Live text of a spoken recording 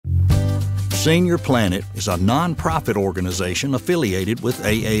Senior Planet is a nonprofit organization affiliated with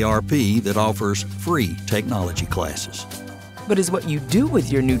AARP that offers free technology classes. But it's what you do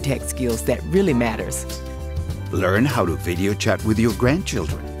with your new tech skills that really matters. Learn how to video chat with your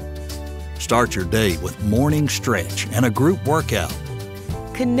grandchildren. Start your day with morning stretch and a group workout.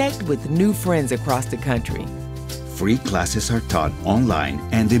 Connect with new friends across the country. Free classes are taught online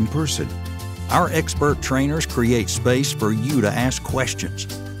and in person. Our expert trainers create space for you to ask questions,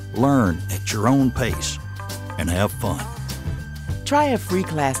 learn at your own pace, and have fun. Try a free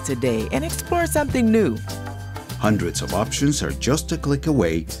class today and explore something new. Hundreds of options are just a click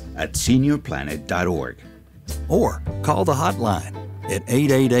away at seniorplanet.org. Or call the hotline at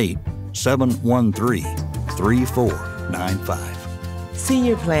 888-713-3495.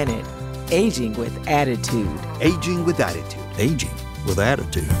 Senior Planet, aging with attitude. Aging with attitude. Aging with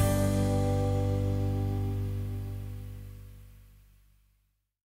attitude.